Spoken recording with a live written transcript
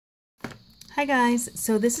Hi guys,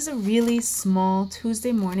 so this is a really small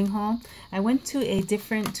Tuesday morning haul. I went to a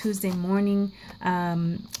different Tuesday morning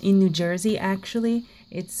in New Jersey actually.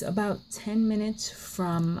 It's about 10 minutes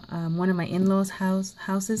from one of my in-laws'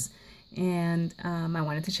 houses, and I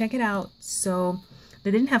wanted to check it out. So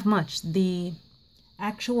they didn't have much. The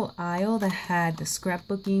actual aisle that had the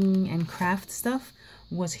scrapbooking and craft stuff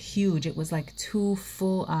was huge. It was like two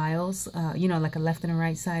full aisles, you know, like a left and a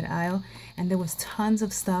right side aisle, and there was tons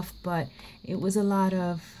of stuff, but it was a lot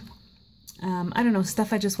of I don't know,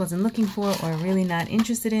 stuff I just wasn't looking for or really not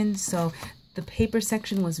interested in. So the paper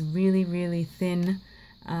section was really thin.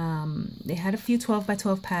 They had a few 12 by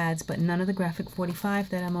 12 pads, but none of the graphic 45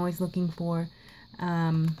 that I'm always looking for.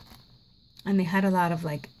 And they had a lot of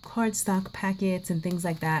like cardstock packets and things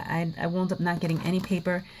like that. I wound up not getting any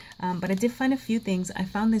paper, but I did find a few things. I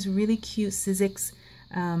found this really cute Sizzix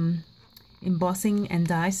embossing and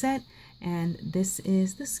die set, and this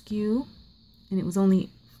is the SKU, and it was only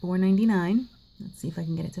 $4.99. Let's see if I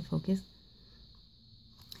can get it to focus.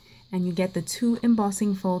 And you get the two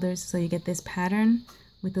embossing folders, so you get this pattern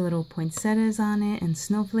with the little poinsettias on it and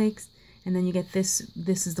snowflakes. And then you get this.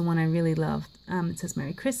 This is the one I really loved. It says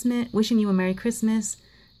Merry Christmas, wishing you a Merry Christmas,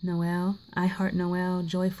 Noel, I heart Noel,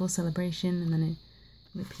 joyful celebration, and then it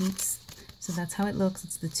repeats. So that's how it looks.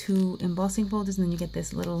 It's the two embossing folders, and then you get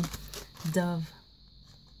this little dove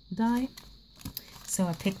die. So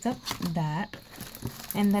I picked up that.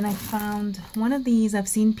 And then I found one of these. I've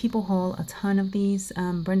seen people haul a ton of these.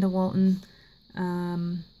 Brenda Walton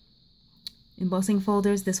embossing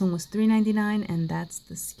folders. This one was $3.99, and that's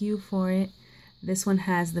the SKU for it. This one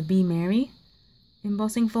has the Be Merry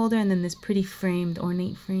embossing folder, and then this pretty framed,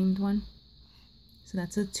 ornate framed one. So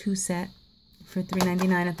that's a two set for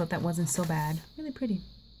 $3.99. I thought that wasn't so bad. Really pretty.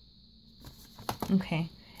 Okay,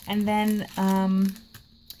 and then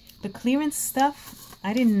the clearance stuff,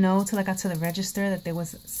 I didn't know till I got to the register that there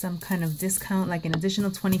was some kind of discount, like an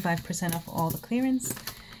additional 25% off all the clearance.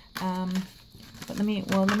 But let me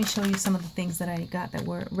show you some of the things that I got that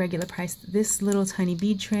were regular priced. This little tiny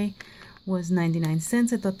bead tray was 99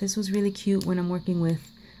 cents. I thought this was really cute when I'm working with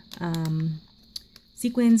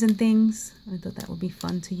sequins and things. I thought that would be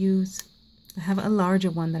fun to use. I have a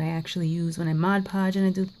larger one that I actually use when I Mod Podge and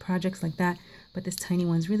I do projects like that, but this tiny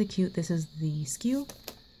one's really cute. This is the SKU.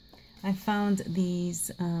 I found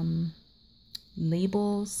these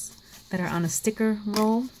labels that are on a sticker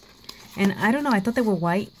roll. And I don't know, I thought they were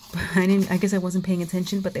white, but I guess I wasn't paying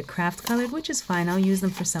attention, but they're craft colored, which is fine. I'll use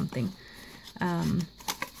them for something. So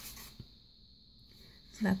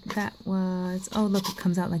that was, oh look, it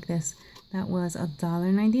comes out like this. That was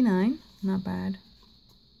 $1.99, not bad.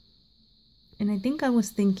 And I think I was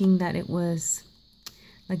thinking that it was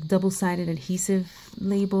like double-sided adhesive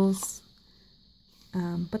labels,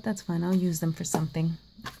 but that's fine. I'll use them for something.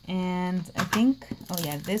 And I think, oh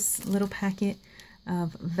yeah, this little packet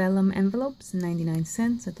of vellum envelopes, 99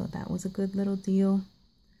 cents. I thought that was a good little deal.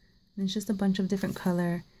 And it's just a bunch of different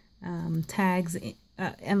color tags,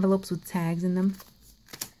 envelopes with tags in them.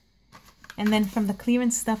 And then from the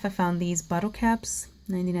clearance stuff, I found these bottle caps,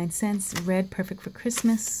 99 cents, red, perfect for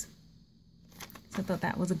Christmas. So I thought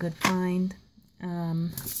that was a good find.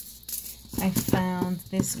 I found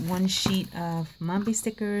this one sheet of Mambi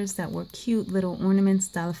stickers that were cute little ornaments,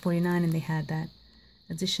 $1.49, and they had that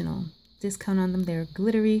additional discount on them. They're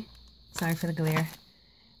glittery. Sorry for the glare.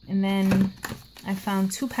 And then I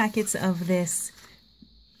found two packets of this.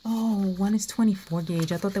 Oh, one is 24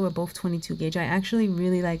 gauge. I thought they were both 22 gauge. I actually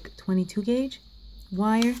really like 22 gauge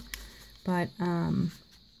wire, but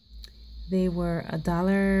they were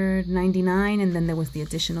 $1.99, and then there was the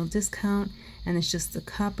additional discount, and it's just the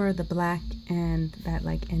copper, the black, and that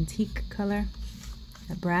like antique color,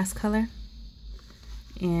 that brass color.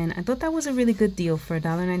 And I thought that was a really good deal for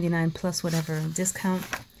 $1.99 plus whatever discount.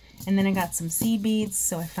 And then I got some seed beads.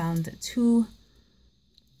 So I found two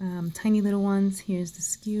tiny little ones. Here's the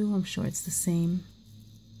SKU. I'm sure it's the same.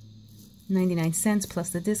 99 cents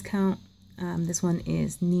plus the discount. This one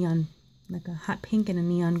is neon, like a hot pink and a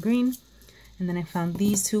neon green. And then I found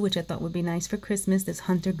these two, which I thought would be nice for Christmas. This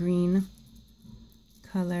hunter green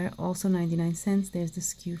color, also 99 cents. There's the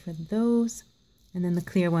SKU for those. And then the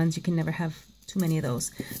clear ones, you can never have too many of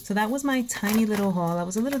those. So that was my tiny little haul. I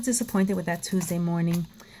was a little disappointed with that Tuesday morning,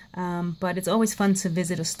 but it's always fun to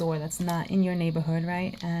visit a store that's not in your neighborhood,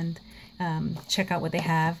 right? And check out what they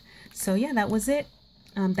have. So yeah, that was it.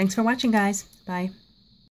 Thanks for watching, guys. Bye.